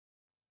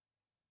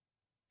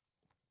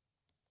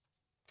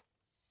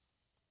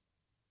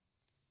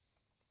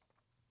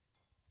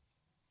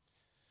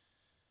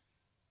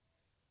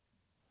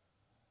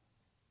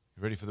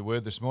Ready for the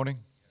word this morning?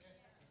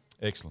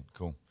 Excellent,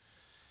 cool.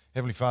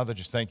 Heavenly Father,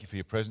 just thank you for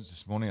your presence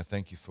this morning. I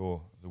thank you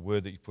for the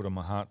word that you put on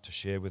my heart to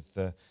share with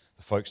the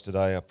folks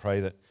today. I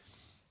pray that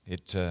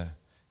it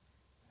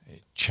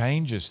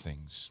changes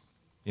things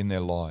in their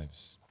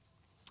lives,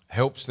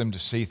 helps them to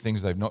see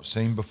things they've not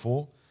seen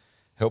before,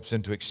 helps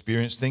them to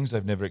experience things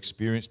they've never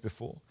experienced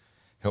before,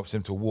 helps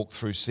them to walk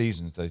through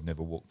seasons they've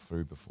never walked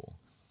through before.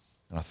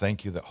 And I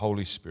thank you that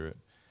Holy Spirit,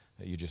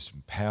 that you just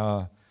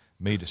empower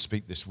me to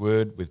speak this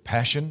word with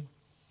passion,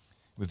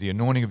 with the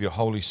anointing of your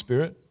Holy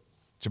Spirit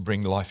to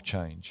bring life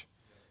change.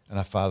 And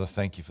our Father,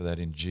 thank you for that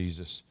in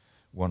Jesus'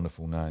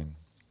 wonderful name.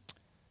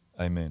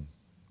 Amen.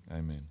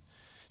 Amen.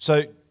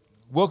 So,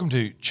 welcome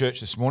to church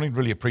this morning.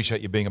 Really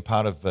appreciate you being a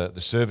part of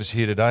the service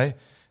here today.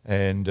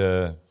 And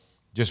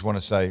just want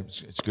to say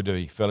it's good to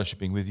be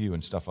fellowshipping with you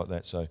and stuff like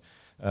that. So,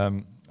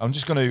 I'm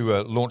just going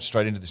to launch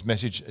straight into this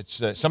message. It's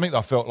something that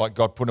I felt like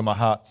God put in my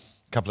heart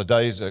a couple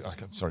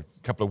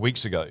of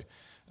weeks ago.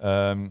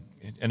 And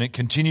it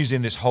continues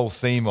in this whole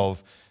theme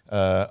of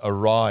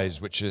arise,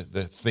 which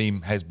the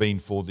theme has been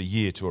for the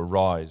year, to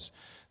arise,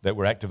 that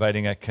we're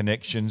activating our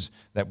connections,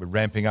 that we're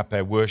ramping up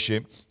our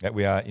worship, that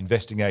we are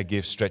investing our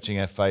gifts, stretching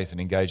our faith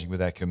and engaging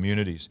with our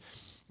communities.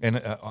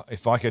 And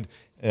if I could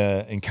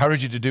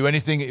encourage you to do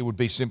anything, it would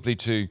be simply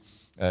to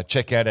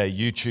check out our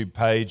YouTube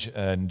page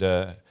and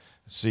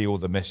see all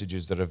the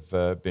messages that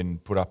have been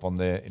put up on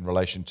there in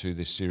relation to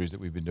this series that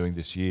we've been doing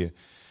this year.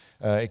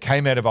 It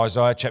came out of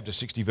Isaiah chapter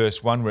 60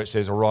 verse 1 where it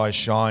says, "Arise,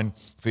 shine,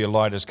 for your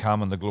light has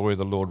come and the glory of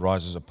the Lord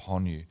rises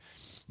upon you."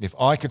 If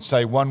I could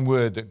say one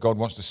word that God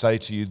wants to say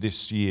to you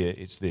this year,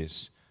 it's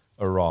this: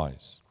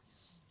 arise,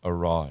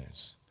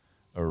 arise,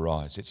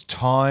 arise. It's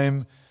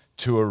time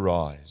to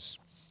arise.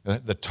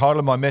 The title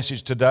of my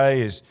message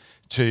today is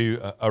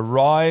to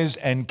arise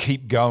and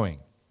keep going.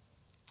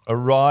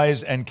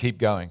 Arise and keep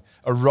going.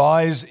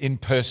 Arise in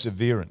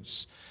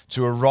perseverance.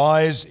 To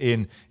arise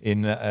in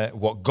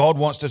what God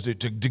wants us to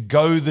do, to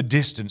go the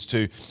distance,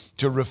 to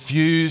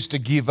refuse to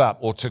give up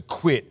or to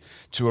quit,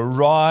 to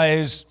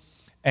arise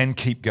and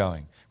keep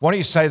going. Why don't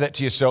you say that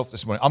to yourself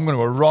this morning? I'm going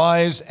to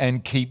arise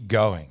and keep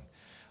going.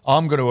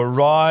 I'm going to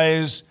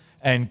arise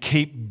and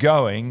keep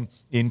going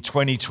in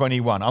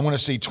 2021. I'm going to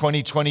see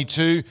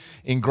 2022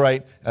 in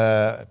great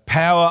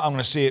power. I'm going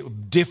to see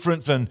it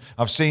different than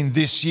I've seen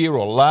this year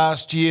or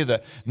last year.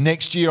 That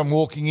next year I'm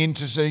walking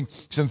into seeing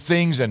some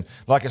things. And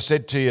like I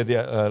said to you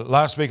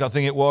last week, I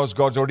think it was,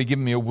 God's already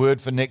given me a word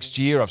for next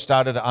year. I've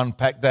started to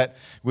unpack that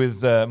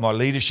with my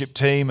leadership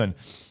team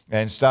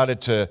and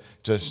started to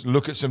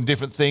look at some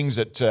different things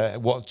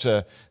at what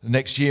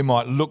next year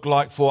might look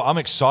like for. I'm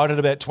excited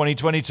about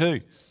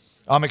 2022.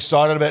 I'm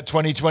excited about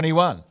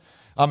 2021.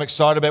 I'm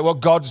excited about what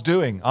God's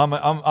doing. I'm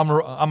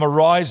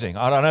arising.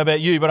 I don't know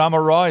about you, but I'm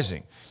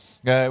arising.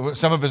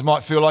 Some of us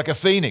might feel like a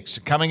phoenix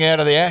coming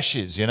out of the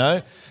ashes, you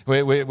know.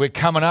 We're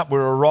coming up,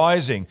 we're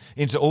arising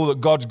into all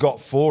that God's got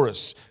for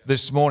us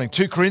this morning.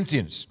 2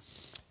 Corinthians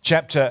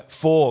chapter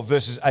 4,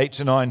 verses 8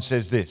 to 9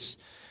 says this.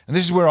 And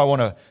this is where I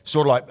want to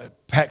sort of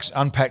like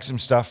unpack some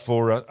stuff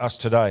for us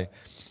today.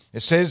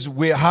 It says,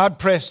 "We're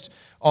hard-pressed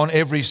on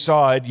every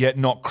side, yet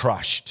not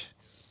crushed.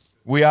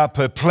 We are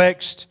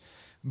perplexed,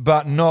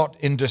 but not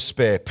in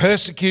despair.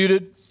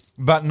 Persecuted,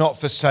 but not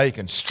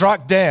forsaken.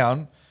 Struck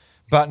down,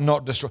 but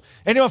not destroyed."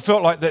 Anyone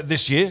felt like that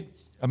this year?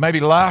 Or maybe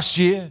last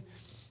year?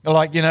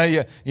 Like, you know,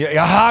 you're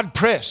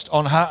hard-pressed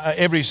on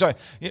every side.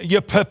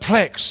 You're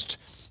perplexed,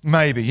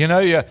 maybe. You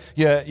know,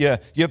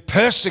 you're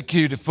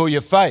persecuted for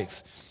your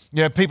faith.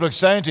 You know, people are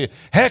saying to you,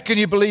 how can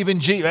you believe in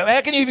Jesus?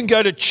 How can you even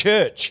go to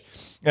church?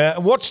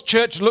 What's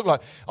church look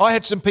like? I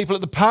had some people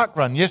at the park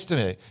run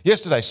yesterday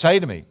say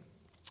to me,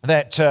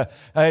 that,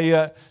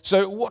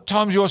 so what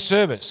time's your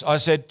service? I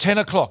said, 10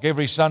 o'clock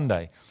every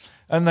Sunday.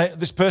 And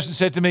this person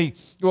said to me,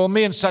 well,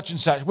 me and such,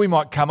 we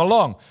might come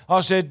along.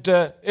 I said,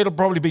 it'll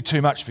probably be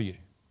too much for you.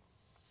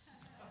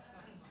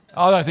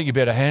 I don't think you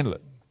better handle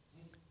it.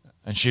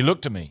 And she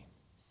looked at me.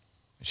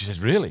 And she said,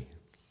 really?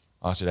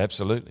 I said,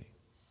 absolutely.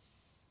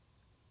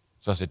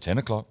 So I said, 10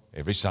 o'clock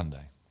every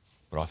Sunday.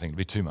 But I think it'll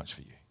be too much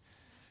for you.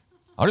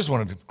 I just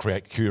wanted to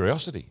create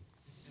curiosity.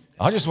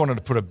 I just wanted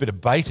to put a bit of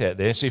bait out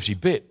there, see if she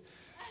bit.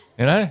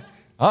 You know,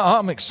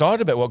 I'm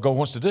excited about what God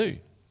wants to do.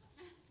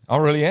 I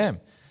really am.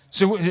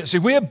 So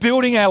we're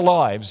building our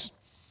lives,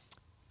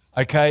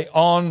 okay,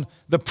 on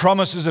the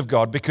promises of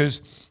God,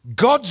 because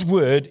God's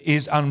word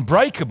is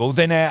unbreakable,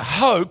 then our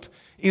hope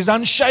is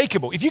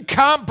unshakable. If you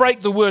can't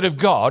break the word of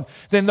God,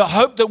 then the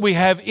hope that we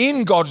have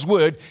in God's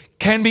word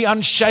can be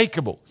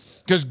unshakable.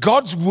 Because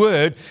God's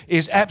word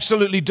is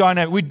absolutely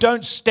dynamic. We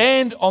don't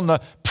stand on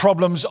the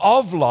problems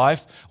of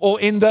life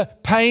or in the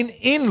pain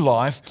in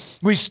life.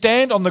 We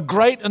stand on the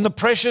great and the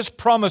precious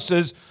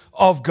promises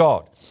of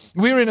God.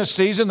 We're in a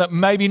season that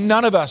maybe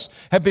none of us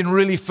have been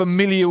really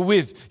familiar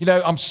with. You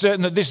know, I'm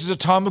certain that this is a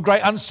time of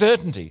great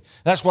uncertainty.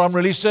 That's what I'm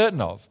really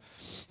certain of.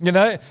 You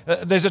know,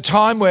 there's a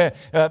time where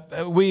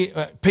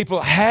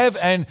people have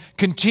and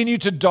continue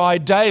to die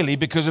daily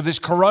because of this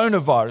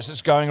coronavirus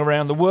that's going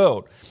around the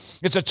world.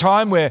 It's a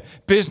time where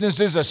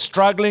businesses are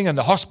struggling, and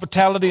the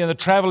hospitality and the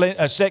travel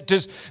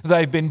sectors,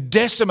 they've been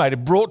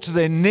decimated, brought to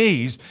their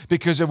knees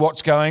because of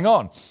what's going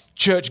on.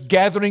 Church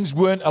gatherings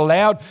weren't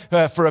allowed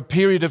for a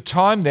period of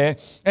time there.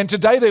 And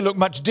today they look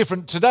much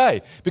different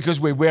today because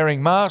we're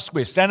wearing masks,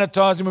 we're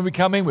sanitizing when we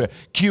come in, we're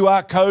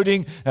QR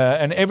coding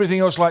and everything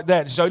else like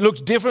that. So it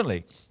looks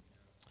differently.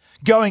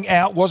 Going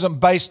out wasn't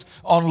based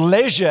on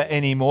leisure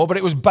anymore, but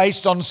it was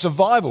based on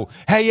survival.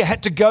 How you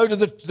had to go to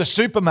the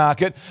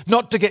supermarket,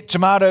 not to get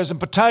tomatoes and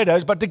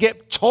potatoes, but to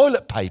get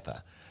toilet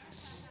paper.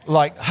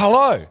 Like,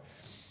 hello.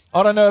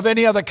 I don't know of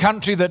any other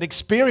country that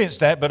experienced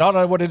that, but I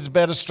don't know what it is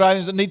about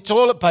Australians that need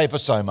toilet paper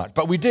so much,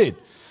 but we did.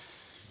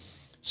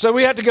 So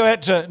we had to go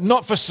out to,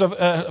 not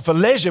for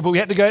leisure, but we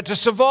had to go out to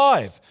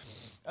survive.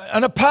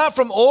 And apart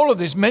from all of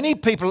this, many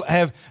people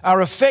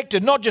are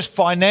affected not just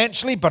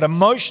financially, but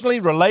emotionally,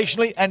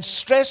 relationally, and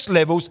stress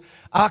levels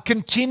are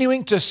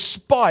continuing to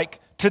spike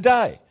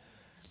today.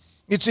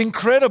 It's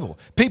incredible.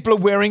 People are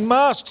wearing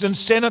masks and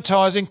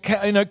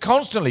sanitizing,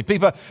 constantly.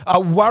 People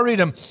are worried,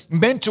 and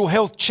mental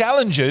health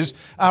challenges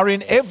are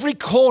in every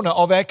corner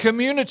of our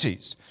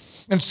communities.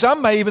 And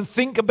some may even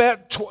think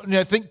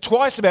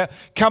twice about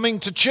coming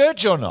to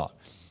church or not.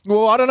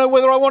 Well, I don't know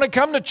whether I want to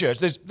come to church.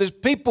 There's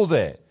people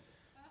there.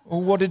 Well,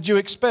 what did you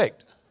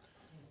expect?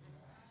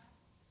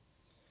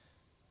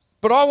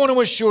 But I want to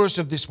assure us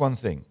of this one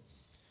thing.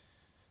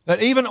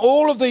 That even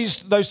all of these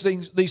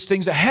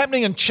things are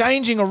happening and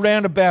changing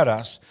around about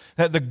us,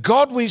 that the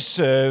God we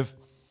serve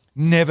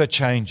never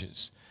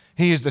changes.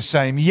 He is the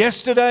same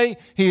yesterday,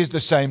 He is the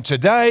same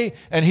today,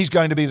 and He's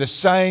going to be the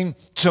same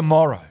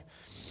tomorrow.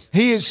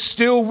 He is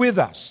still with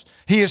us.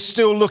 He is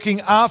still looking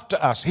after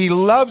us. He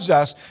loves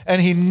us,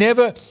 and He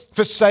never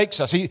forsakes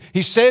us.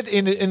 He said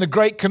in the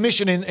Great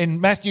Commission in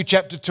Matthew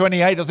chapter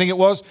 28, I think it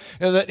was,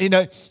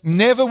 that,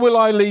 never will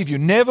I leave you,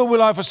 never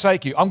will I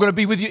forsake you. I'm going to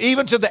be with you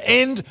even to the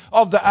end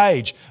of the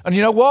age. And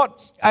you know what?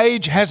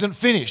 Age hasn't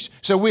finished.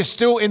 So we're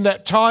still in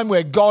that time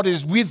where God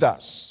is with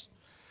us.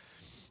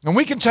 And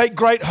we can take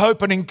great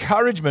hope and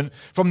encouragement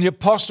from the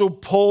Apostle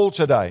Paul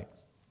today,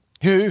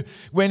 who,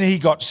 when he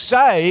got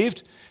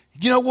saved,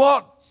 you know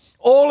what?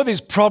 All of his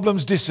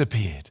problems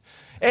disappeared.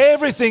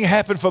 Everything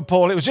happened for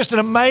Paul. It was just an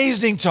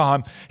amazing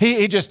time.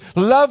 He just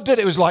loved it.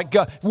 It was like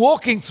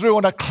walking through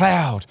on a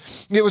cloud.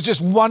 It was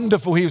just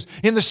wonderful. He was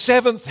in the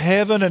seventh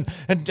heaven,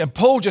 and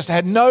Paul just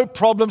had no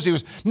problems. He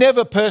was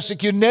never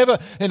persecuted, never,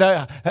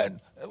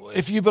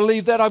 if you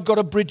believe that, I've got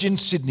a bridge in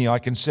Sydney I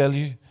can sell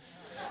you.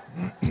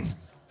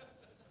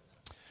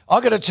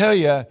 I've got to tell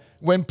you,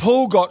 when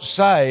Paul got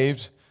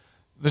saved,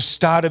 the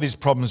start of his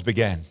problems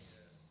began.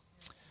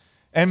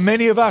 And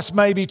many of us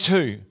maybe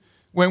too.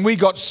 When we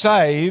got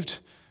saved,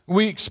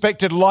 we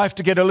expected life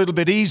to get a little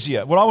bit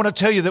easier. Well, I want to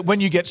tell you that when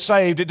you get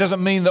saved, it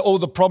doesn't mean that all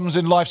the problems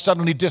in life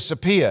suddenly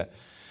disappear.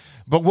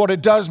 But what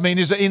it does mean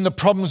is that in the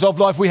problems of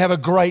life, we have a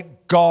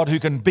great God who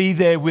can be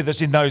there with us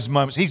in those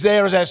moments. He's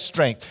there as our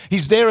strength.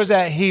 He's there as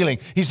our healing.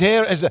 He's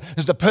there as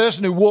the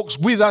person who walks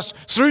with us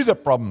through the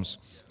problems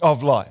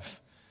of life.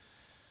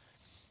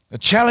 The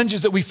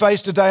challenges that we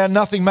face today are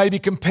nothing maybe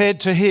compared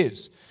to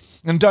His.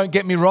 And don't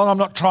get me wrong, I'm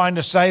not trying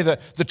to say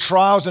that the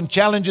trials and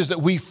challenges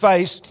that we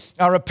face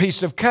are a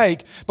piece of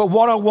cake. But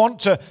what I want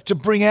to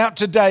bring out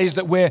today is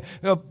that where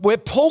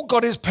Paul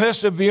got his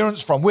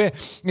perseverance from, where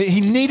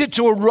he needed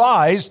to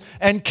arise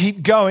and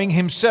keep going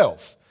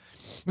himself.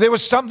 There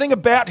was something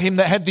about him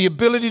that had the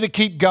ability to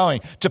keep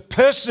going, to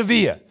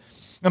persevere.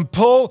 And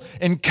Paul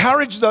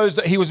encouraged those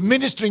that he was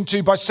ministering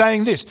to by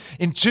saying this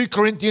in 2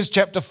 Corinthians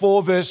chapter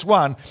 4, verse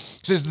 1. It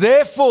says,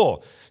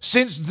 therefore,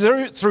 since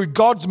through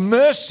God's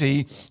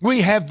mercy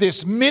we have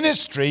this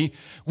ministry,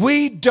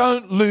 we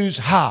don't lose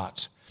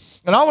heart.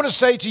 And I want to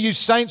say to you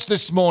saints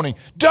this morning,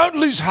 don't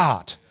lose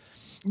heart.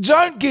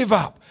 Don't give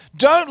up.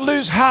 Don't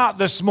lose heart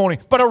this morning,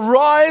 but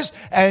arise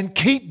and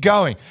keep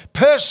going.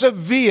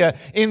 Persevere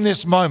in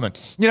this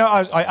moment.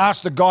 I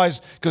asked the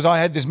guys, because I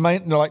had this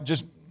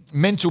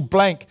mental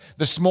blank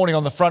this morning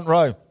on the front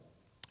row.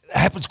 It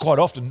happens quite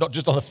often, not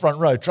just on the front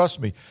row, trust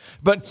me.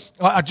 But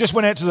I just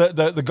went out to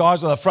the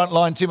guys on the front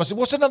line team. I said,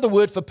 what's another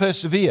word for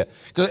persevere?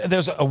 Because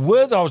there's a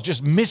word that I was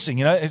just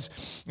missing, and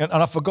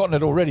I've forgotten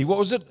it already. What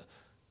was it?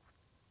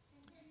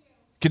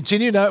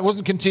 Continue? No, it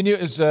wasn't continue.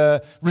 It's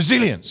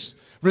resilience.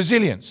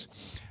 Resilience.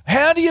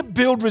 How do you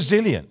build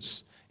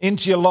resilience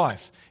into your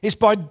life? It's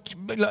by,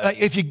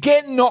 if you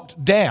get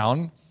knocked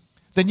down,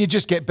 then you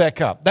just get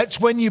back up.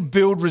 That's when you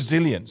build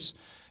resilience.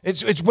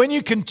 It's when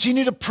you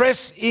continue to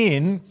press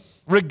in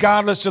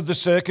regardless of the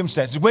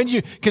circumstances. When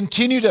you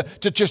continue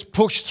to just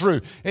push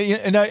through,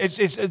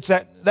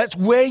 that's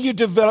where you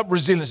develop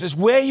resilience. It's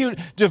where you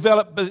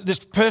develop this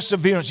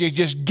perseverance. You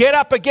just get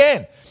up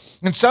again.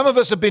 And some of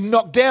us have been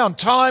knocked down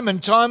time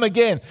and time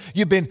again.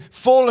 You've been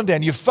fallen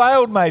down. You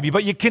failed maybe,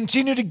 but you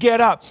continue to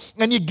get up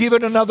and you give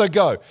it another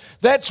go.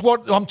 That's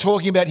what I'm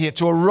talking about here,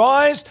 to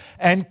arise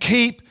and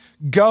keep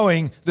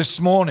going this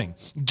morning.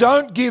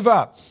 Don't give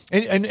up.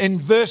 In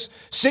verse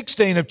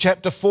 16 of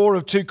chapter 4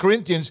 of 2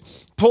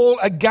 Corinthians, Paul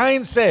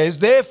again says,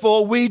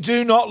 therefore we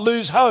do not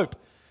lose hope.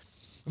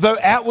 Though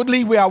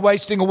outwardly we are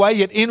wasting away,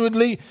 yet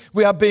inwardly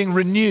we are being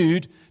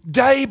renewed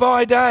day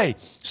by day.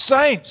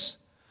 Saints,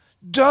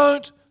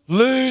 don't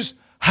lose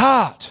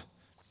heart.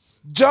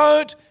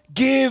 Don't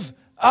give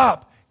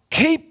up.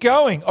 Keep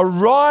going.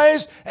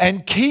 Arise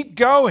and keep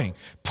going.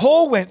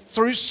 Paul went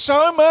through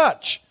so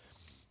much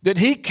that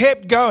he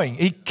kept going.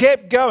 He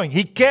kept going.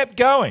 He kept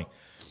going.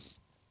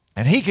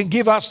 And he can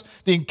give us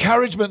the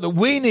encouragement that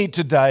we need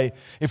today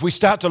if we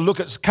start to look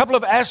at a couple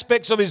of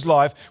aspects of his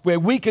life where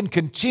we can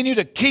continue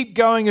to keep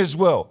going as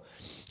well.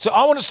 So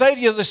I want to say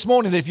to you this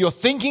morning that if you're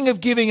thinking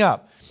of giving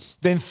up,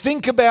 then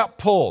think about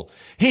Paul.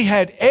 He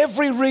had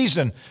every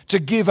reason to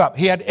give up.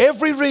 He had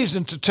every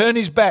reason to turn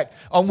his back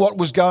on what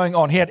was going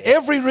on. He had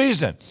every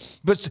reason,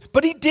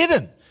 but he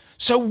didn't.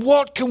 So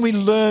what can we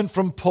learn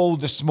from Paul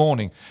this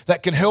morning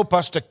that can help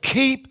us to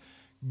keep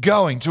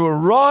going, to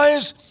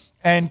arise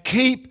and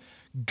keep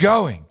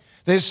going?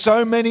 There's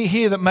so many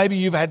here that maybe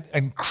you've had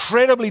an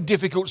incredibly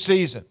difficult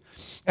season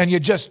and you're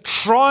just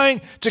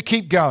trying to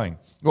keep going.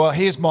 Well,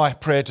 here's my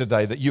prayer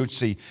today, that you would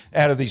see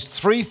out of these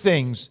three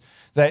things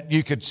that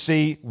you could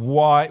see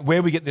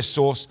where we get this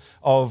source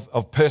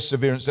of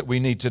perseverance that we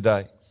need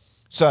today.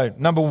 So,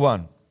 number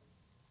one,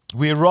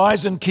 we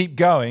arise and keep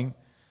going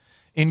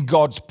in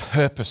God's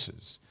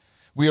purposes.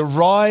 We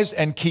arise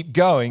and keep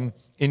going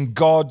in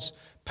God's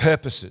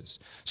purposes.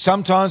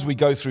 Sometimes we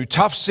go through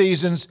tough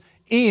seasons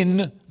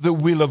in the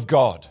will of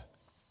God.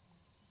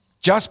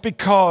 Just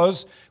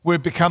because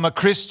we've become a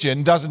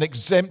Christian doesn't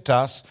exempt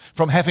us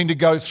from having to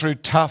go through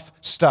tough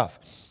stuff.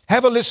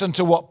 Have a listen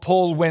to what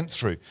Paul went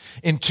through.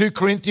 In 2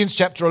 Corinthians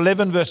chapter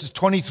 11, verses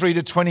 23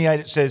 to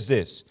 28, it says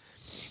this: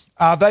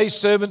 Are they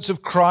servants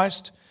of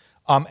Christ?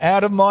 I'm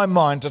out of my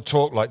mind to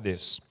talk like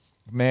this.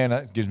 Man,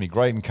 that gives me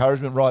great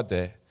encouragement right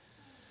there.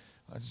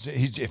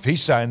 If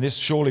he's saying this,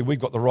 surely we've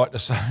got the right to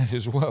say it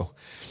as well.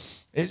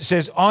 It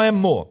says, I am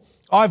more.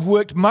 I've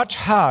worked much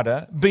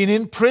harder, been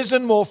in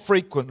prison more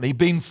frequently,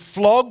 been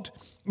flogged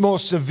more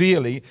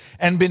severely,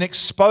 and been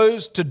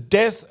exposed to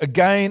death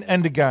again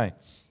and again.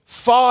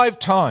 5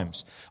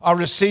 times I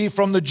received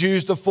from the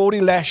Jews the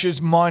 40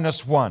 lashes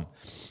minus 1.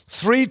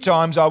 3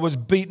 times I was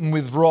beaten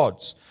with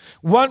rods.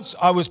 Once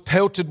I was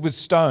pelted with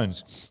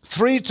stones.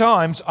 3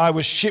 times I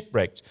was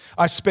shipwrecked.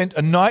 I spent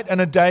a night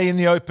and a day in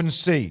the open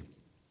sea.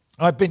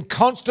 I've been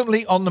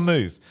constantly on the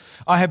move.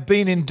 I have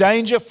been in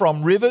danger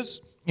from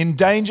rivers, in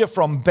danger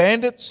from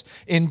bandits,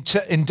 in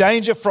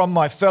danger from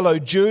my fellow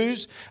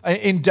Jews,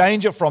 in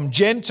danger from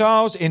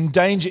Gentiles, in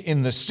danger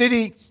in the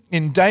city,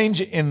 in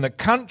danger in the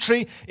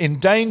country, in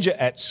danger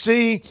at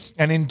sea,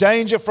 and in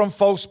danger from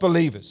false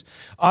believers.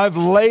 I've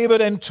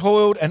labored and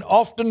toiled and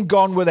often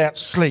gone without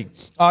sleep.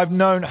 I've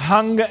known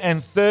hunger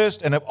and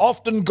thirst and have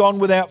often gone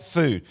without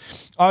food.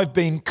 I've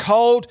been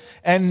cold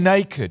and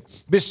naked.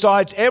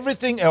 Besides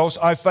everything else,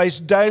 I face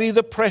daily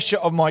the pressure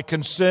of my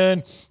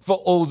concern for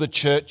all the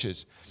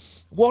churches.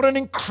 What an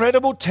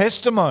incredible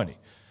testimony.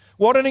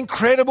 What an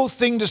incredible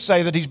thing to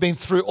say that he's been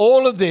through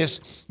all of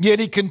this, yet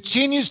he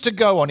continues to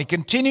go on. He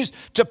continues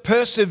to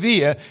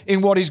persevere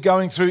in what he's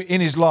going through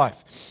in his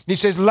life. He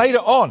says later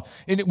on,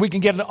 we can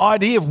get an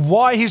idea of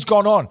why he's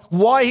gone on,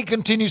 why he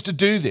continues to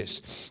do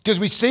this. Because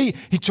we see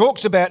he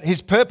talks about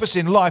his purpose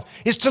in life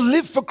is to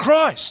live for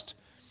Christ.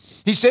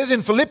 He says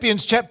in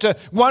Philippians chapter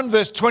 1,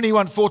 verse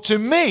 21, for to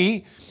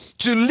me,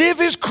 to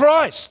live is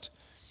Christ.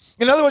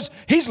 In other words,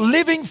 he's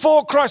living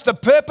for Christ, the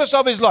purpose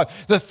of his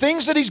life, the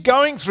things that he's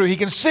going through. He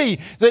can see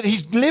that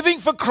he's living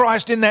for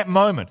Christ in that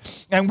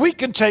moment. And we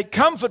can take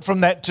comfort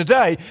from that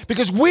today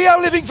because we are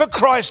living for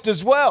Christ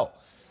as well.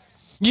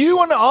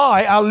 You and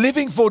I are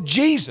living for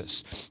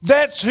Jesus.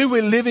 That's who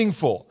we're living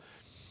for.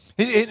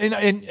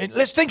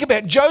 Let's think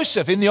about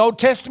Joseph in the Old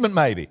Testament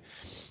maybe.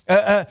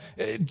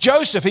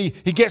 Joseph, he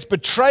gets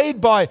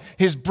betrayed by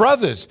his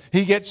brothers.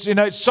 He gets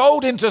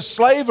sold into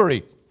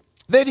slavery.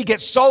 Then he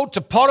gets sold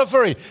to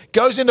Potiphar. He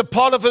goes into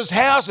Potiphar's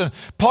house, and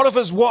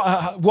Potiphar's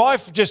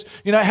wife just,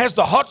 has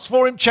the hots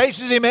for him,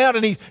 chases him out,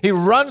 and he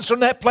runs from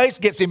that place,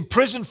 gets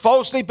imprisoned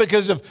falsely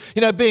because of,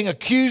 being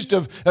accused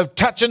of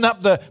touching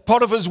up the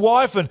Potiphar's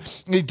wife, and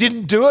he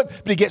didn't do it,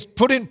 but he gets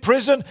put in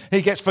prison.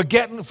 He gets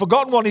forgotten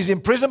while he's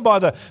in prison by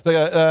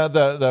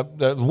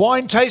the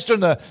wine taster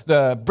and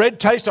the bread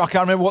taster. I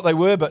can't remember what they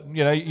were, but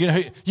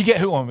you get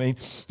who I mean.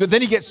 But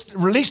then he gets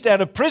released out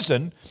of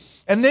prison.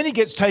 And then he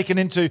gets taken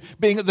into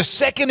being the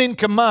second in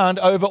command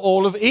over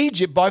all of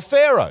Egypt by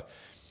Pharaoh.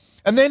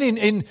 And then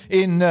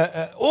in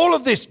all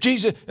of this,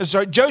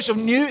 Joseph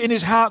knew in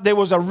his heart there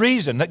was a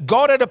reason, that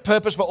God had a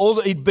purpose for all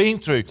that he'd been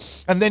through.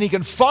 And then he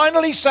can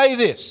finally say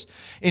this.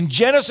 In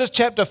Genesis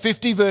chapter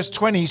 50, verse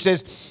 20, he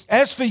says,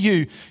 as for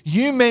you,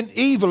 you meant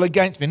evil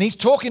against me. And he's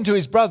talking to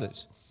his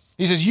brothers.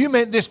 He says, you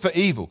meant this for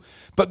evil,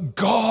 but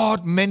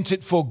God meant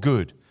it for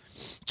good,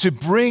 to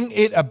bring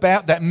it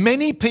about that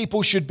many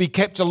people should be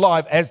kept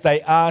alive as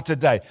they are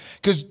today.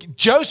 Because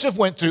Joseph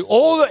went through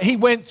all that he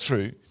went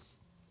through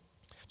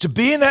to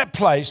be in that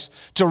place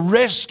to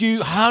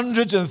rescue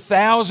hundreds and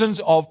thousands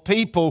of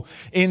people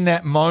in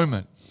that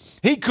moment.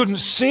 He couldn't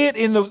see it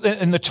in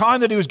the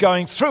time that he was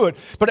going through it,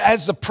 but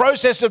as the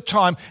process of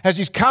time, as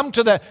he's come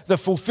to the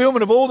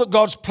fulfillment of all that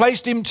God's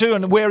placed him to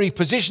and where he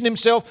positioned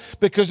himself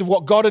because of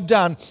what God had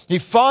done, he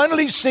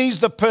finally sees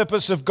the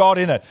purpose of God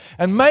in it.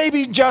 And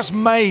maybe, just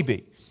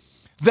maybe,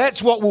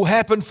 that's what will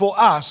happen for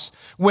us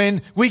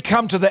when we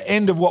come to the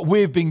end of what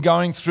we've been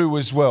going through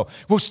as well.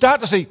 We'll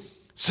start to see,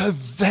 so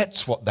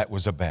that's what that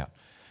was about.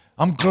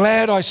 I'm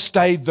glad I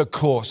stayed the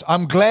course.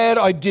 I'm glad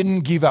I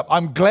didn't give up.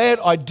 I'm glad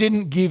I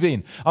didn't give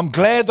in. I'm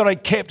glad that I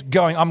kept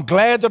going. I'm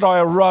glad that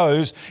I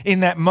arose in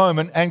that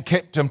moment and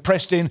kept and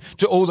pressed in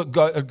to all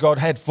that God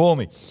had for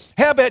me.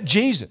 How about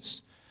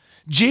Jesus?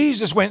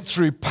 Jesus went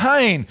through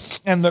pain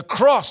and the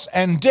cross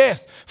and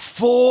death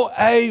for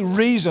a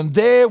reason.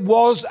 There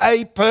was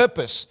a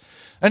purpose.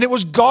 And it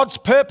was God's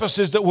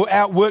purposes that were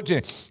outworked in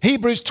it.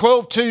 Hebrews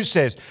 12:2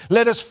 says,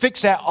 let us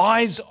fix our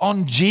eyes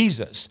on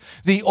Jesus,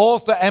 the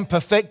author and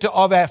perfecter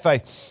of our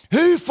faith,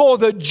 who for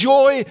the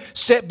joy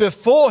set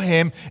before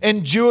him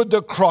endured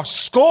the cross,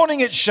 scorning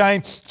its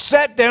shame,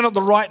 sat down at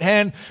the right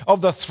hand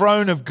of the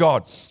throne of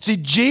God. See,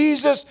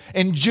 Jesus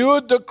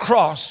endured the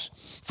cross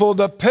for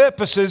the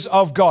purposes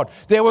of God.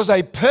 There was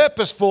a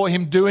purpose for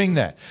him doing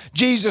that.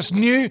 Jesus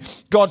knew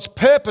God's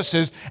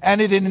purposes,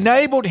 and it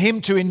enabled him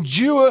to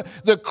endure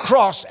the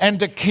cross and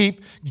to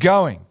keep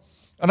going.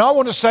 And I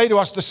want to say to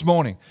us this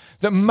morning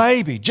that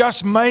maybe,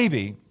 just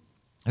maybe,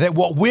 that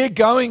what we're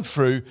going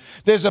through,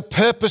 there's a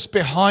purpose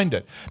behind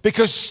it.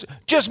 Because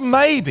just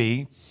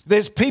maybe,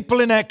 there's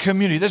people in our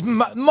community.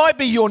 Might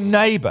be your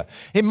neighbor.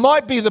 It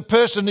might be the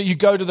person that you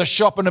go to the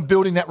shop and are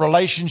building that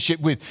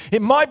relationship with.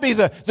 It might be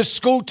the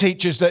school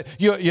teachers, that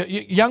you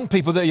young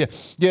people that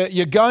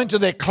you're going to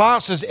their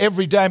classes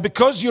every day. And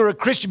because you're a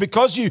Christian,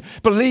 because you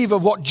believe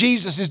of what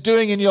Jesus is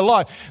doing in your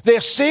life,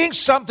 they're seeing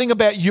something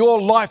about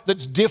your life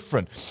that's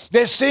different.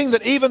 They're seeing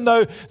that even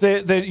though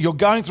you're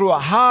going through a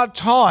hard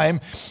time,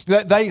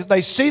 that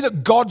they see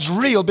that God's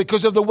real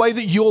because of the way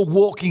that you're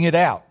walking it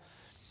out.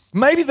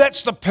 Maybe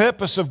that's the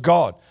purpose of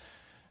God,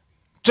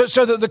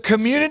 so that the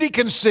community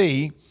can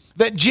see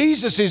that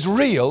Jesus is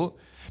real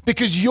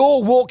because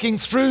you're walking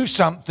through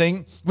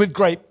something with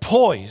great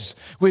poise,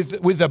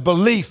 with a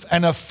belief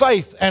and a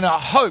faith and a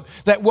hope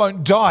that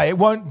won't die. It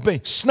won't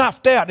be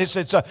snuffed out.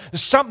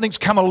 Something's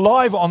come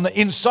alive on the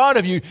inside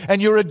of you,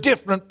 and you're a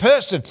different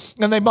person.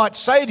 And they might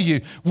say to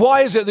you,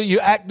 why is it that you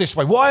act this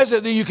way? Why is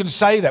it that you can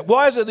say that?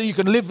 Why is it that you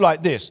can live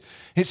like this?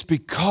 It's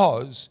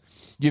because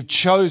you've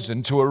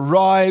chosen to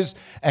arise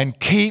and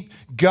keep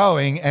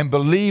going and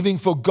believing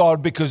for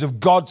God because of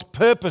God's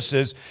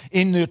purposes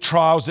in the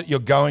trials that you're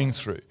going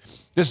through.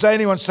 Does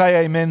anyone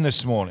say amen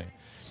this morning?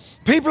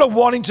 People are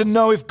wanting to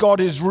know if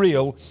God is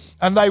real,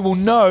 and they will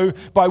know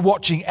by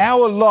watching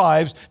our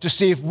lives to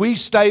see if we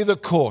stay the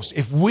course,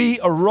 if we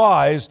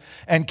arise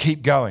and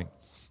keep going.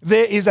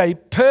 There is a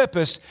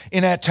purpose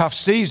in our tough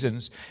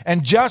seasons,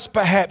 and just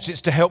perhaps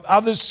it's to help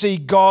others see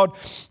God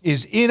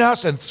is in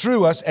us and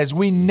through us as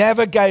we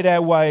navigate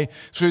our way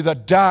through the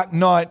dark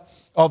night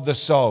of the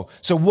soul.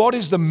 So what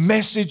is the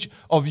message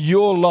of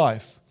your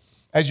life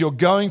as you're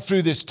going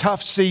through this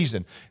tough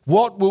season?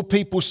 What will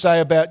people say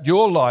about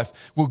your life?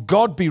 Will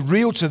God be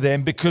real to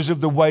them because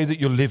of the way that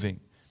you're living?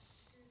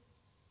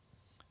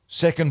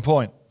 Second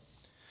point,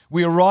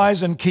 we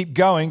arise and keep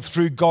going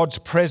through God's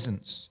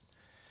presence.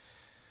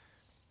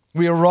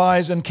 We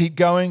arise and keep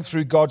going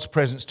through God's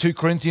presence. 2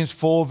 Corinthians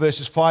 4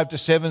 verses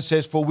 5-7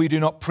 says, for we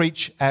do not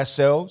preach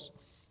ourselves,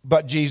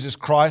 but Jesus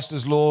Christ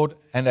as Lord,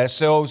 and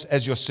ourselves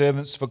as your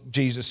servants for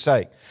Jesus'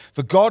 sake.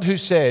 For God who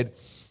said,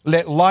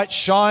 let light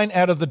shine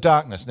out of the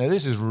darkness. Now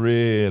this is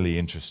really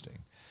interesting.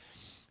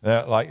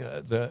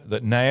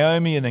 That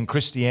Naomi and then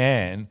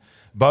Christiane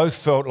both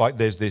felt like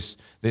there's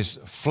this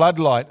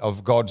floodlight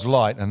of God's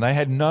light, and they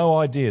had no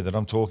idea that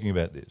I'm talking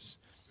about this.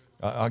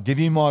 I'll give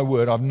you my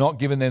word. I've not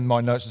given them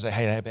my notes and say,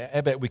 hey, how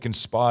about we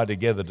conspire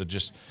together to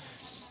just...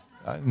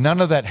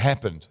 none of that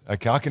happened.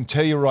 Okay, I can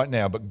tell you right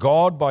now, but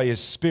God by His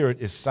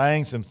Spirit is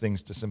saying some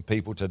things to some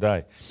people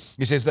today.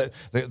 He says that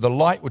the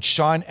light would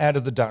shine out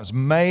of the darkness,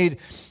 made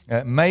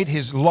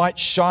His light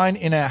shine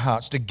in our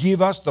hearts to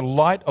give us the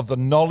light of the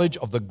knowledge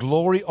of the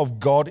glory of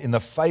God in the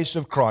face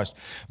of Christ.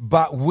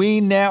 But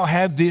we now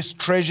have this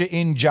treasure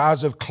in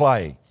jars of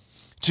clay,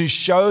 to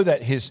show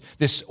that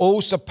this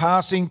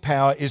all-surpassing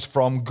power is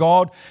from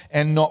God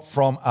and not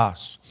from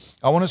us.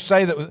 I want to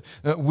say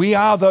that we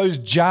are those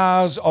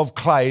jars of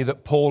clay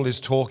that Paul is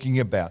talking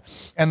about.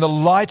 And the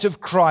light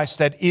of Christ,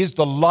 that is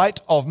the light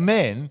of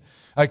men,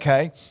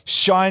 okay,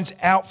 shines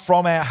out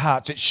from our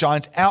hearts. It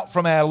shines out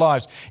from our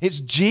lives. It's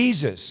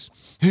Jesus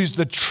who's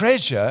the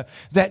treasure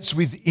that's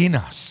within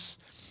us.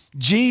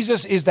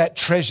 Jesus is that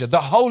treasure.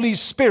 The Holy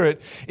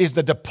Spirit is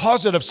the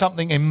deposit of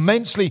something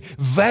immensely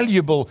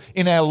valuable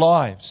in our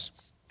lives.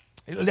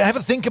 Have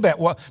a think about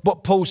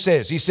what Paul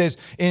says. He says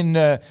in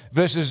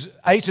verses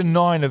 8 and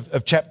 9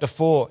 of chapter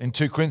 4 in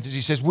 2 Corinthians, he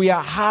says, we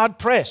are hard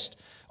pressed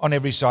on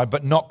every side,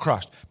 but not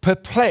crushed,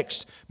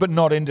 perplexed, but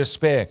not in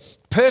despair,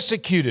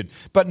 persecuted,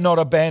 but not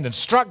abandoned,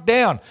 struck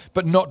down,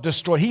 but not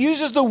destroyed. He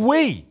uses the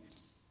we.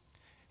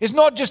 It's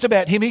not just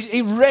about him.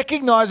 He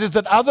recognizes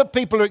that other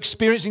people are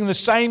experiencing the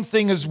same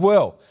thing as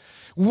well.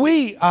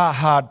 We are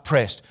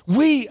hard-pressed.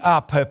 We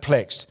are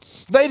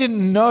perplexed. They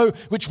didn't know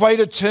which way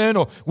to turn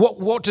or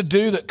what to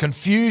do, that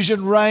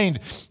confusion reigned.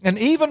 And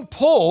even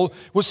Paul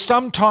was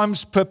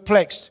sometimes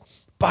perplexed,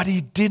 but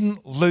he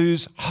didn't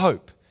lose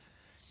hope.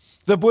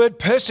 The word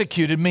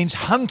persecuted means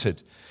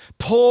hunted.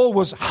 Paul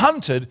was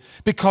hunted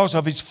because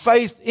of his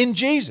faith in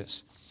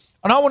Jesus.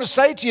 And I want to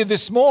say to you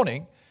this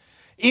morning,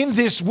 in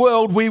this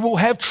world we will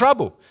have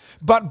trouble.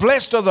 But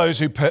blessed are those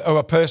who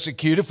are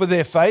persecuted for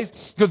their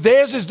faith, because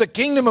theirs is the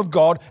kingdom of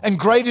God and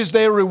great is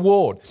their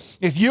reward.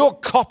 If you're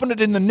copping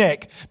it in the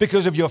neck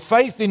because of your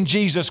faith in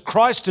Jesus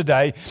Christ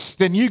today,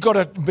 then you've got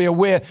to be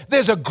aware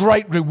there's a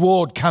great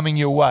reward coming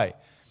your way.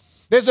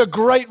 There's a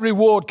great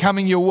reward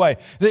coming your way.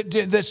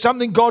 There's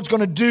something God's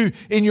going to do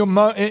in your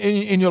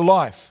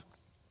life.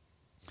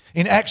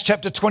 In Acts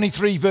chapter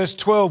 23, verse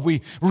 12,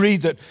 we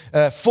read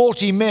that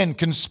 40 men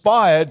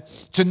conspired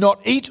to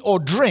not eat or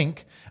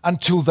drink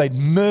until they'd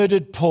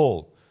murdered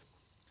Paul.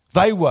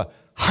 They were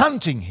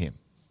hunting him.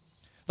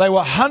 They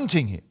were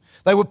hunting him.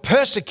 They were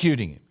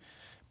persecuting him.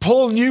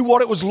 Paul knew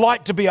what it was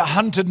like to be a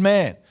hunted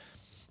man.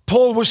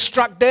 Paul was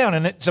struck down,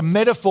 and it's a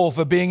metaphor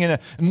for being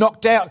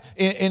knocked out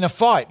in a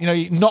fight.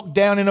 Knocked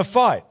down in a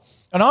fight.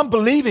 And I'm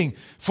believing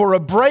for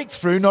a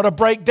breakthrough, not a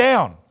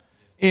breakdown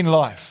in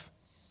life.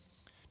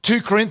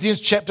 2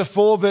 Corinthians chapter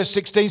 4 verse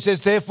 16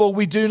 says, therefore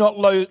we do not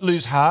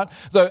lose heart,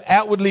 though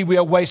outwardly we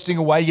are wasting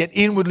away, yet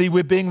inwardly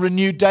we're being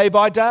renewed day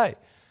by day.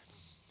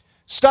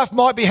 Stuff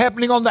might be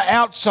happening on the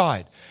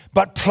outside,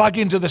 but plug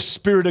into the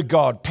Spirit of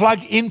God.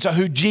 Plug into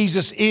who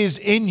Jesus is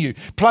in you.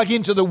 Plug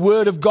into the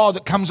Word of God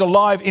that comes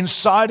alive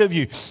inside of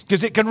you,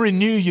 because it can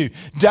renew you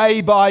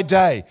day by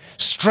day.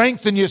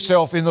 Strengthen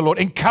yourself in the Lord.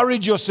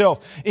 Encourage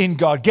yourself in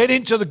God. Get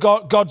into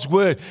God's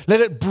Word.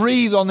 Let it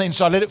breathe on the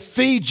inside. Let it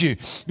feed you.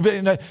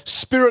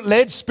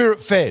 Spirit-led,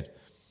 Spirit-fed.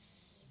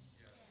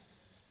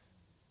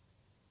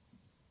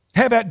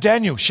 How about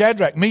Daniel,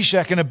 Shadrach,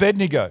 Meshach, and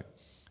Abednego?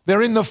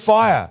 They're in the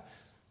fire.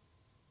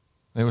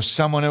 There was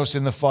someone else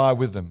in the fire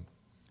with them.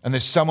 And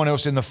there's someone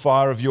else in the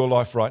fire of your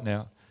life right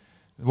now.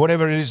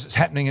 Whatever it is that's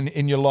happening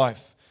in your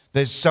life,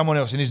 there's someone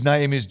else, and his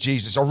name is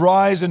Jesus.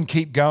 Arise and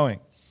keep going.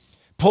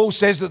 Paul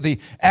says that the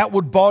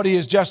outward body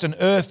is just an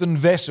earthen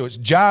vessel. It's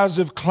jars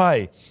of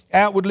clay.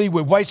 Outwardly,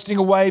 we're wasting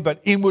away, but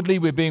inwardly,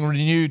 we're being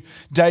renewed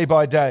day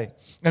by day.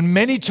 And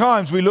many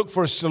times we look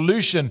for a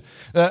solution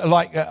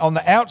on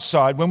the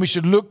outside when we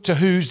should look to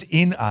who's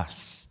in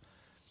us.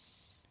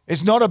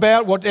 It's not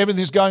about what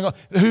everything's going on.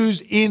 Who's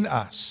in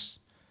us?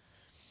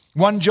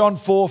 1 John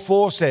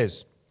 4:4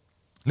 says,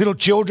 little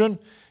children,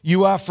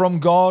 you are from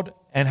God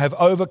and have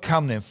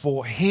overcome them.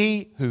 For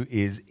he who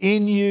is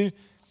in you,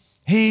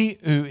 he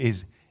who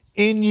is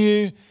in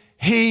you,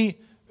 he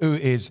who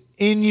is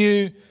in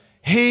you,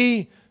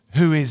 he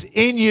who is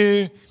in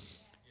you.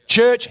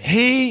 Church,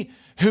 he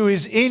who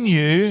is in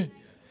you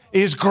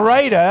is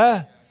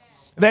greater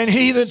than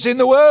he that's in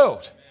the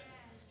world.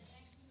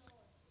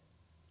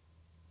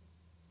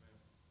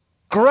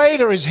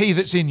 Greater is he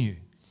that's in you.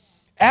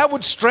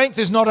 Outward strength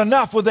is not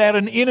enough without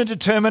an inner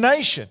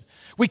determination.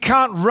 We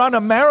can't run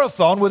a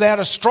marathon without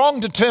a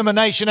strong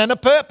determination and a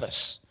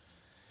purpose.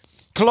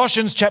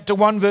 Colossians chapter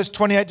 1 verse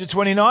 28 to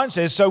 29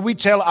 says, so we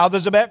tell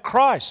others about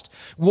Christ,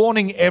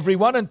 warning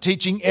everyone and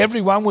teaching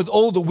everyone with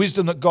all the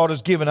wisdom that God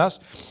has given us.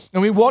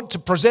 And we want to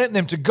present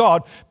them to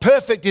God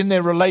perfect in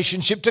their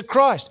relationship to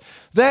Christ.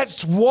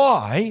 That's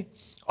why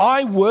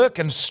I work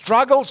and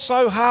struggle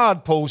so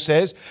hard, Paul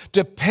says,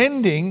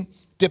 depending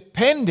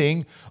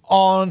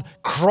on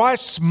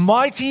Christ's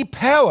mighty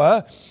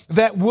power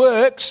that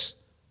works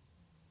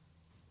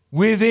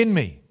within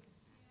me.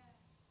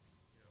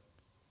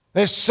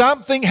 There's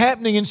something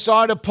happening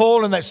inside of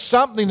Paul, and there's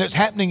something that's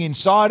happening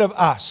inside of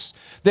us.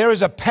 There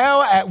is a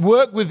power at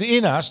work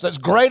within us that's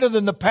greater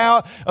than the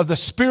power of the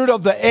spirit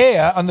of the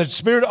air and the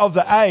spirit of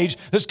the age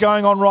that's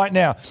going on right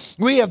now.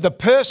 We have the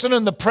person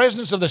and the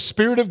presence of the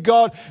Spirit of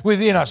God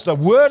within us, the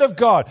Word of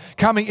God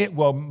coming in.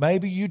 Well,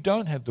 maybe you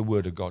don't have the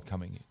Word of God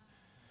coming in.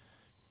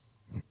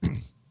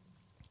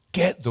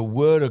 Get the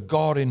Word of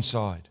God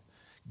inside.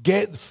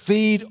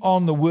 Feed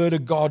on the Word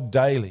of God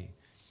daily.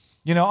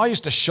 I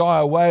used to shy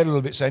away a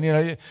little bit saying,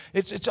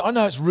 I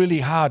know it's really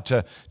hard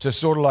to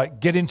sort of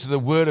like get into the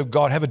Word of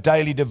God, have a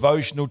daily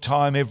devotional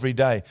time every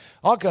day.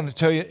 I'm going to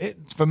tell you,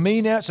 for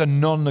me now, it's a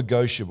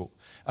non-negotiable.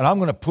 And I'm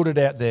going to put it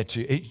out there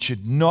too. It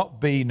should not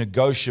be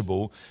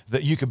negotiable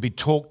that you could be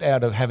talked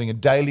out of having a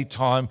daily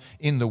time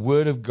in the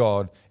Word of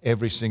God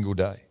every single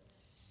day.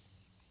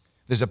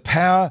 There's a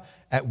power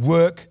at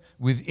work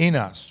within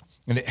us,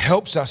 and it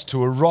helps us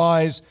to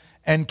arise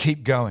and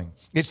keep going.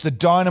 It's the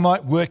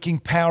dynamite working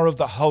power of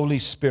the Holy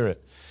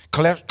Spirit.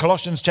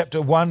 Colossians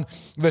chapter 1,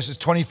 verses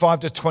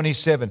 25 to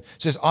 27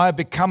 says, I have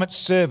become its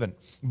servant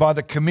by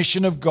the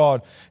commission of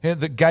God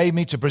that gave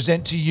me to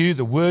present to you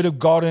the word of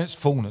God in its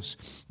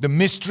fullness, the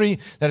mystery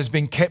that has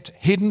been kept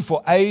hidden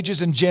for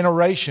ages and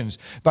generations,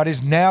 but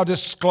is now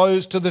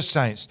disclosed to the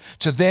saints.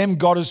 To them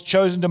God has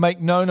chosen to make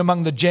known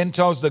among the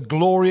Gentiles the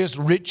glorious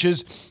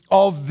riches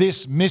of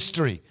this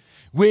mystery,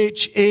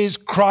 which is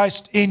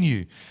Christ in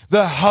you,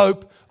 the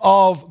hope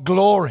of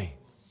glory.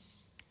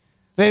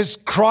 There's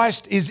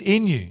Christ is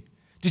in you.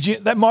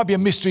 That might be a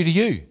mystery to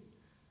you.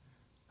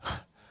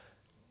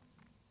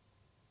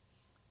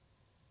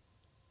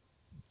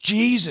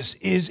 Jesus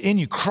is in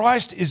you.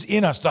 Christ is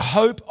in us, the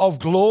hope of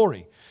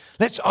glory.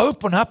 Let's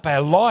open up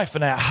our life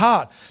and our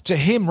heart to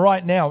Him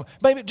right now.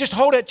 Maybe just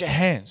hold out your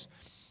hands.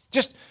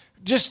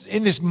 Just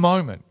in this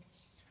moment.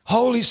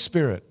 Holy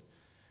Spirit,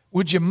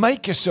 would you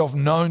make yourself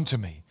known to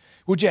me?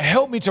 Would you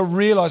help me to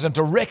realize and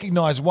to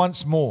recognize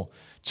once more,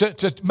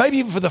 to maybe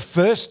even for the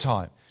first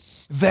time,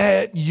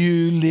 that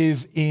you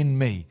live in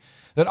me,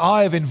 that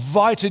I have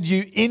invited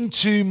you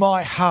into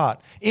my heart,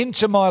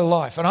 into my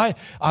life. And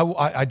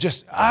I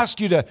just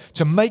ask you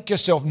to make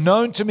yourself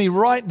known to me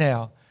right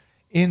now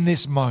in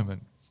this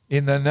moment,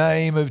 in the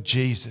name of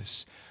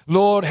Jesus.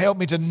 Lord, help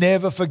me to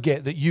never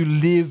forget that you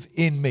live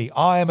in me.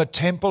 I am a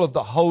temple of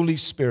the Holy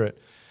Spirit,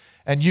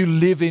 and you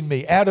live in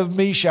me. Out of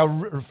me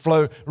shall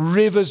flow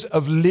rivers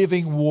of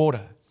living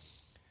water.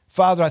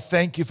 Father, I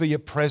thank you for your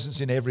presence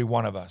in every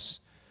one of us.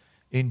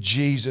 In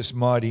Jesus'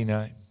 mighty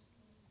name.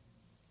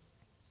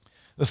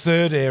 The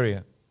third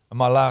area, and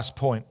my last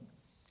point,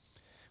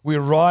 we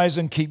arise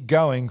and keep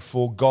going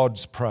for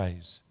God's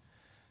praise.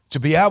 To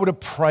be able to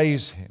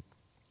praise Him.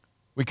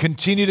 We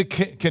continue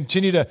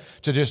to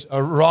just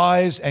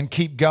arise and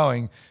keep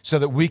going so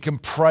that we can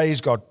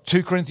praise God.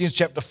 2 Corinthians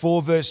chapter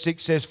 4 verse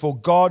 6 says, for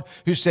God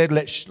who said,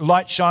 let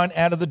light shine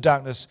out of the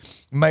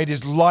darkness, made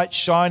His light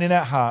shine in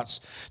our hearts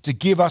to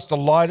give us the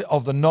light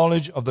of the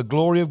knowledge of the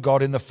glory of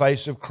God in the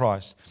face of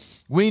Christ.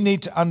 We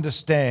need to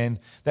understand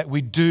that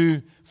we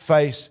do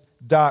face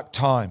dark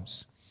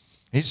times.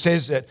 It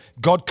says that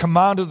God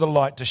commanded the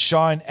light to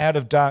shine out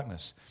of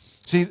darkness.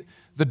 See,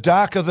 the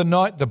darker the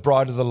night, the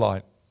brighter the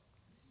light.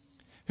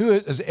 Who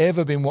has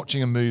ever been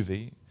watching a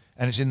movie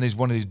and it's in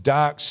one of these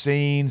dark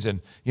scenes and,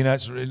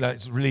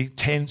 it's really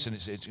tense and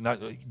it's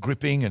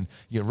gripping and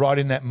you're right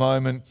in that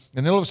moment.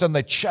 And then all of a sudden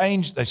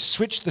they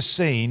switch the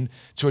scene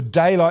to a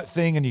daylight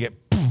thing and you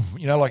get, boom,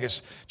 like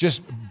it's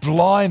just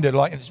blinded.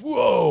 Like, it's,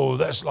 whoa,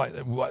 that's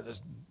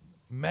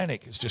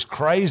manic. It's just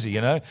crazy,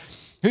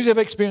 Who's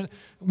ever experienced?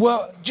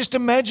 Well, just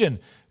imagine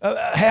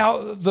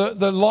how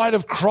the light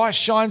of Christ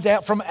shines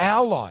out from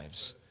our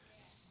lives.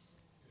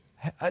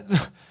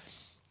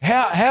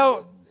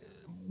 How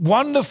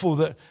wonderful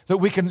that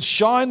we can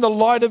shine the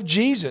light of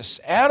Jesus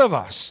out of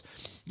us.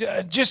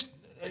 Just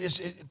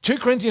 2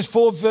 Corinthians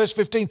 4 verse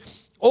 15,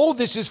 all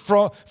this is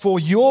for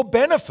your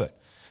benefit,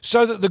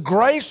 so that the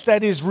grace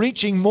that is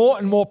reaching more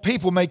and more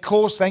people may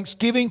cause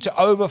thanksgiving to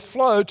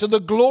overflow to the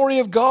glory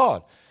of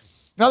God.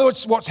 In other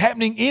words, what's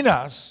happening in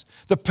us,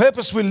 the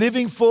purpose we're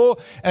living for,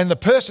 and the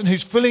person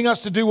who's filling us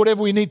to do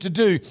whatever we need to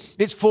do,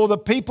 it's for the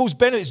people's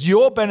benefit. It's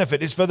your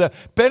benefit. It's for the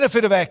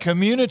benefit of our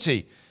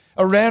community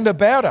around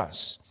about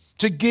us,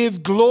 to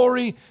give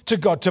glory to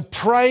God, to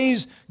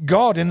praise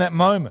God in that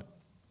moment.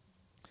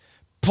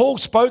 Paul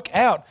spoke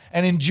out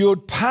and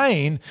endured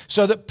pain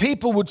so that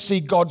people would see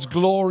God's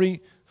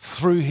glory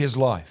through his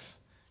life.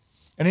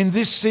 And in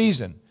this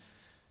season,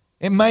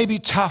 it may be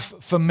tough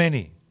for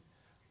many.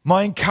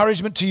 My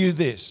encouragement to you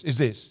is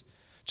this,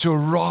 to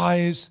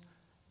arise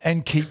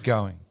and keep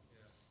going.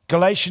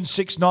 Galatians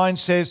 6:9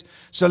 says,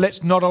 so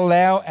let's not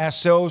allow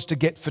ourselves to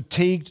get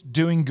fatigued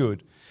doing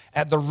good.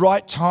 At the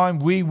right time,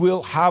 we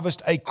will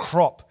harvest a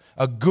crop,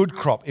 a good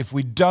crop, if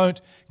we don't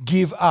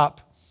give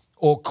up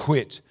or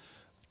quit.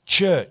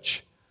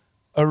 Church,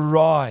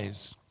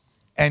 arise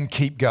and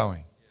keep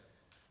going.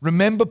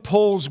 Remember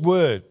Paul's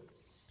word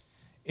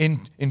in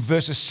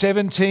verses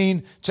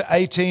 17 to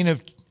 18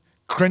 of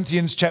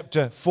Corinthians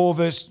chapter 4,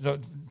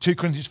 2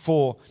 Corinthians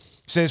 4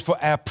 says,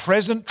 for our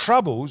present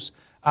troubles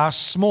are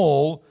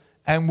small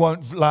and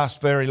won't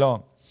last very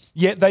long.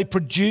 Yet they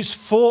produce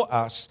for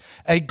us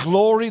a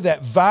glory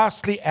that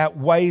vastly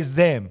outweighs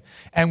them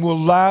and will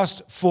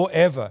last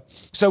forever.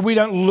 So we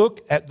don't look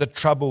at the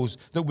troubles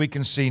that we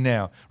can see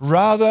now.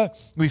 Rather,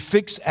 we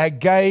fix our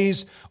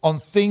gaze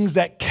on things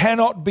that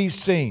cannot be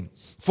seen.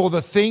 For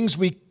the things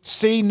we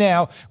see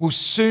now will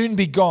soon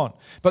be gone,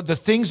 but the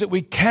things that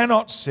we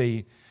cannot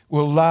see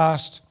will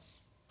last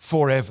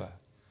forever.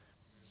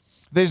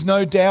 There's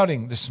no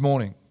doubting this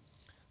morning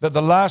that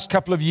the last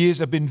couple of years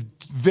have been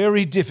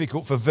very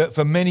difficult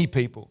for many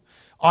people.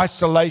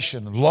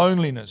 Isolation,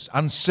 loneliness,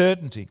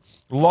 uncertainty,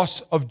 loss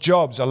of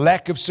jobs, a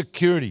lack of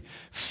security,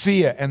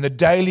 fear, and the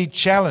daily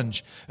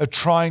challenge of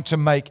trying to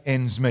make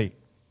ends meet.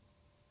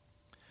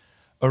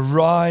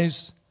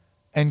 Arise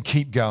and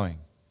keep going.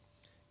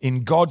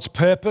 In God's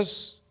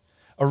purpose,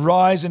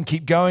 arise and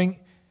keep going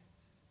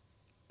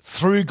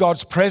through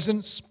God's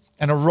presence,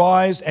 and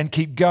arise and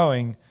keep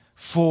going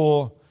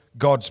for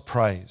God's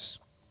praise.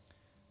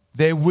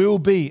 There will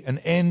be an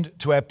end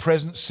to our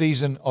present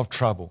season of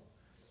trouble.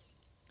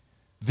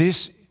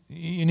 This,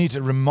 you need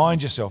to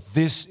remind yourself,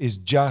 this is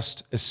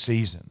just a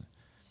season.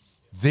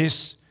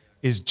 This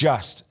is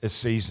just a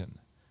season.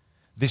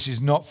 This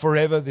is not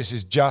forever. This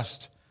is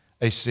just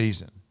a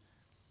season.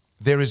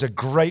 There is a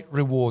great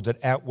reward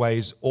that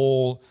outweighs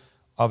all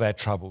of our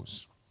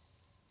troubles.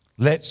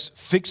 Let's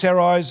fix our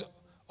eyes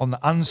on the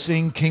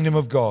unseen kingdom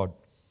of God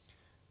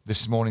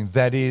this morning.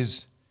 That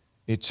is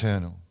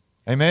eternal.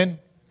 Amen?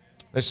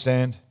 Let's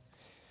stand.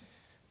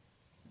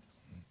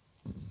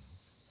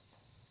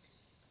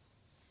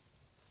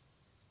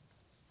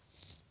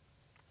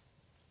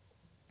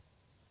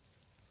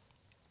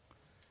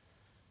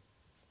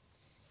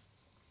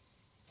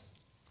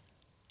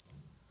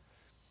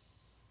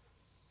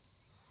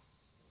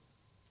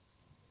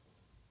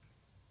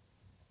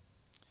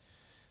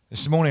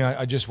 This morning,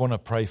 I just want to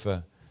pray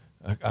for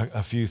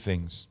a few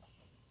things.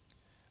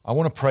 I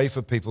want to pray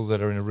for people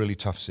that are in a really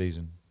tough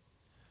season.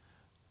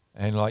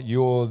 And like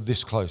you're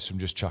this close from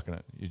just chucking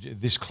it. You're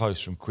this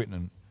close from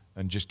quitting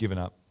and just giving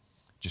up.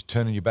 Just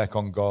turning your back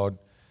on God.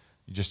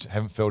 You just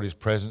haven't felt His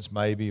presence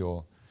maybe,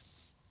 or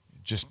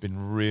just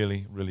been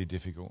really, really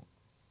difficult.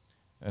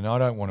 And I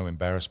don't want to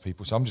embarrass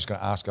people, so I'm just going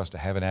to ask us to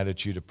have an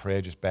attitude of prayer.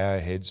 Just bow our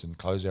heads and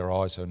close our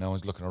eyes so no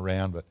one's looking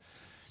around. But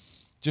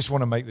just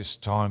want to make this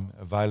time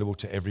available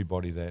to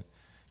everybody that,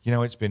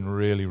 it's been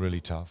really,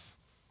 really tough.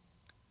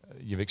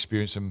 You've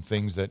experienced some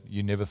things that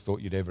you never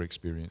thought you'd ever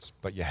experience,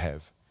 but you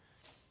have.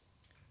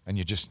 And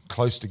you're just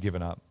close to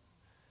giving up.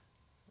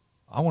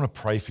 I want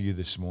to pray for you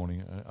this morning.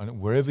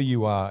 Wherever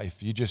you are,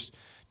 if you just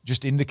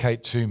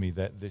indicate to me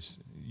that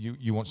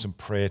you want some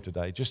prayer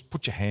today, just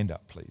put your hand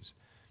up, please.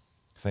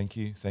 Thank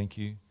you, thank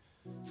you,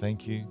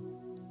 thank you,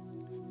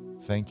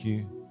 thank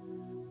you,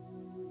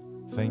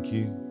 thank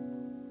you.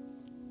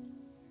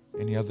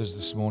 Any others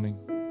this morning?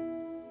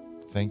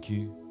 Thank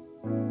you.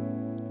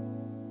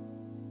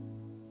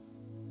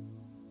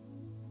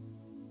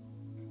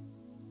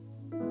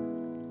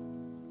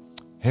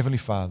 Heavenly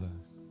Father,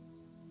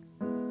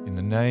 in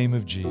the name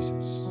of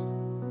Jesus,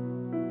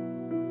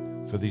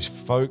 for these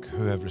folk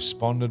who have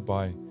responded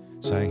by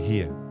saying,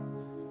 here,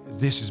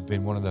 this has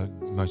been one of the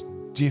most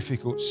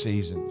difficult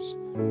seasons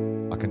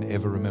I can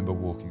ever remember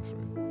walking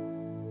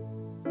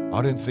through.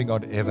 I don't think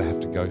I'd ever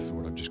have to go through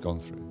what I've just gone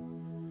through,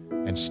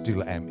 and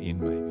still am in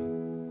maybe.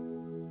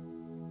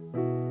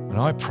 And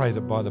I pray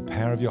that by the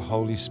power of your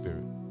Holy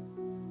Spirit,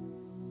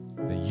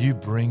 that you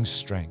bring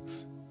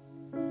strength,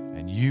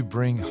 and you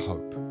bring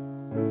hope,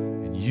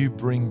 and you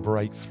bring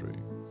breakthrough,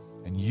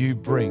 and you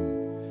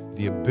bring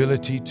the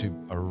ability to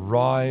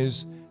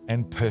arise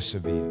and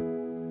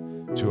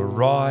persevere, to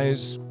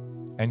arise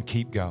and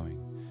keep going,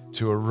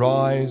 to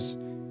arise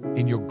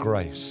in your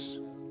grace,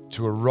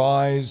 to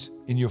arise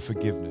in your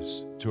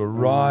forgiveness, to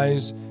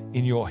arise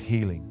in your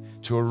healing,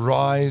 to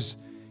arise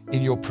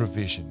in your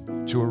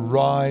provision, to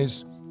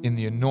arise in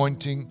the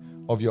anointing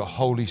of your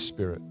Holy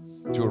Spirit,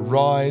 to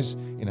arise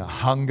in a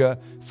hunger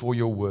for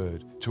your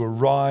word, to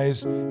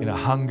arise in a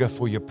hunger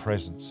for your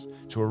presence,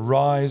 to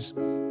arise,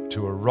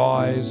 to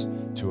arise,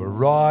 to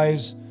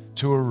arise,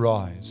 to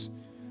arise.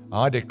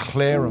 I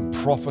declare and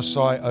prophesy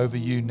over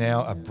you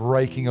now a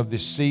breaking of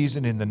this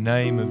season in the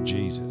name of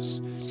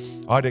Jesus.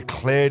 I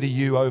declare to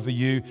you, over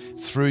you,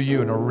 through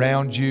you and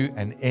around you,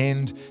 an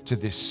end to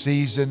this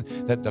season,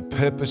 that the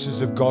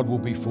purposes of God will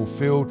be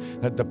fulfilled,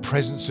 that the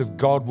presence of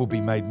God will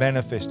be made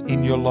manifest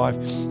in your life,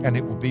 and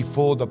it will be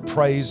for the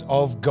praise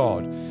of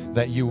God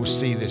that you will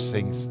see this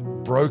thing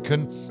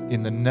broken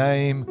in the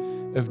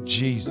name of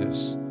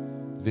Jesus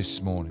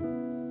this morning.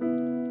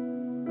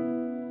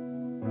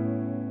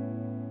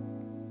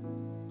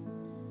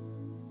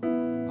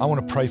 I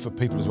want to pray for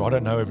people as well. I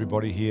don't know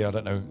everybody here. I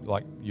don't know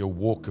your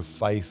walk of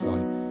faith.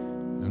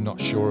 I'm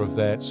not sure of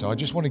that. So I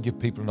just want to give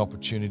people an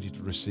opportunity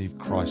to receive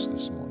Christ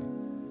this morning.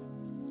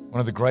 One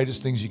of the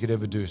greatest things you could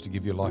ever do is to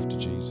give your life to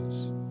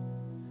Jesus,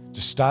 to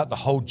start the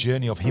whole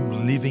journey of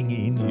Him living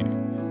in you.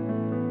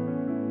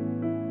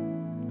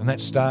 And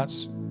that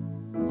starts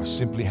by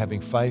simply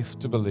having faith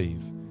to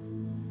believe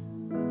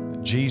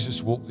that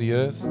Jesus walked the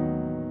earth,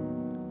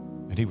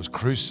 that He was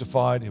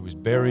crucified, He was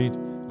buried,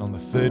 and on the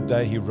third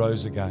day He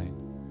rose again.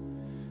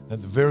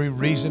 That the very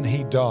reason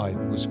He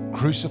died, was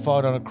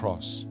crucified on a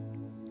cross,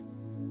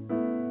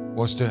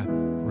 was to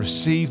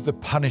receive the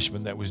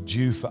punishment that was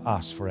due for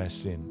us for our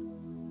sin.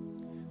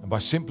 And by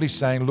simply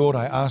saying, Lord,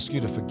 I ask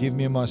you to forgive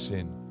me of my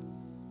sin.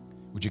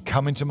 Would you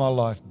come into my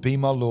life, be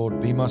my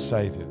Lord, be my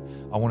Savior?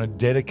 I want to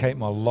dedicate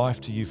my life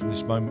to you from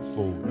this moment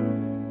forward.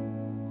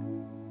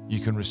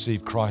 You can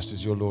receive Christ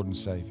as your Lord and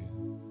Savior.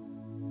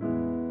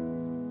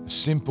 A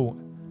simple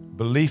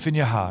belief in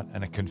your heart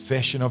and a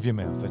confession of your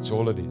mouth, that's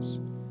all it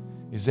is.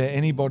 Is there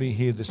anybody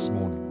here this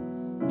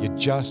morning? You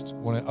just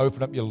want to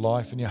open up your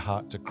life and your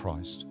heart to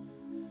Christ.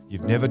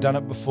 You've never done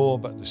it before,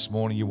 but this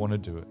morning you want to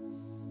do it.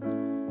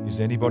 Is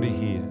anybody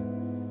here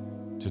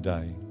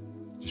today?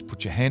 Just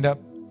put your hand up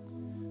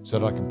so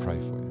that I can pray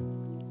for you.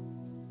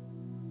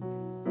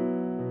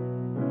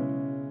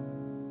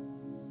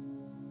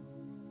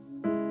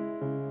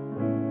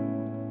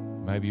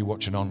 maybe you're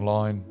watching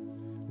online,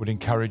 would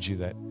encourage you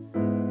that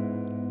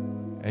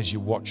as you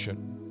watch it,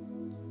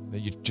 that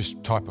you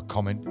just type a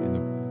comment in the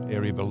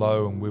area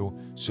below and we'll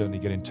certainly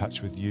get in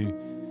touch with you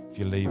if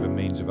you leave a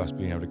means of us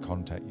being able to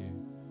contact you.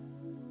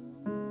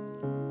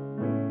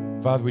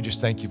 Father, we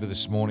just thank you for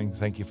this morning.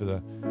 Thank you for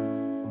the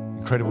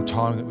incredible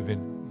time that we've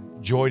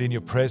enjoyed in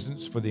your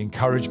presence, for the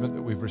encouragement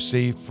that we've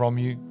received from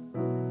you.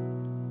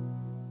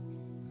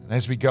 And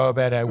as we go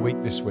about our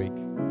week this week,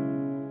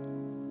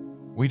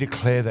 we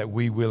declare that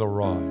we will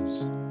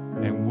arise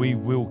and we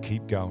will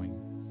keep going.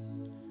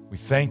 We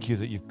thank you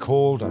that you've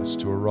called us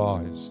to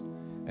arise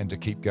and to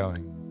keep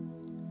going.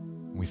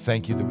 And we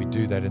thank you that we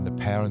do that in the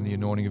power and the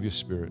anointing of your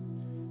Spirit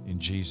in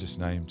Jesus'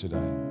 name today.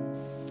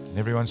 And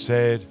everyone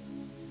said,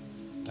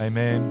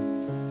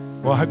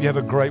 amen. Well, I hope you have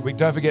a great week.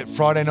 Don't forget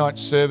Friday night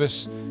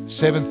service,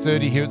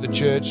 7:30 here at the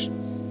church.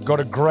 Got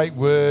a great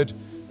word.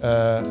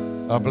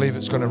 I believe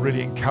it's going to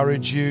really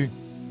encourage you.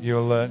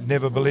 You'll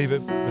never believe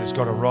it, but it's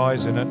got a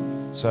rise in it.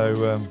 So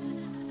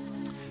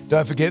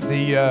don't forget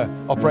the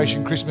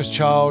Operation Christmas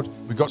Child.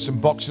 We've got some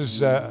boxes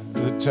that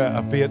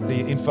will be at the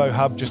info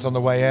hub just on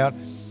the way out.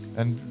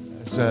 And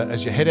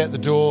as you head out the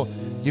door,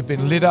 you've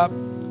been lit up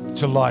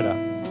to light up.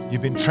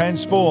 You've been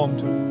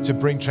transformed to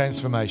bring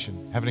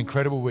transformation. Have an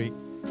incredible week.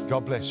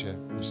 God bless you.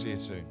 We'll see you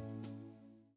soon.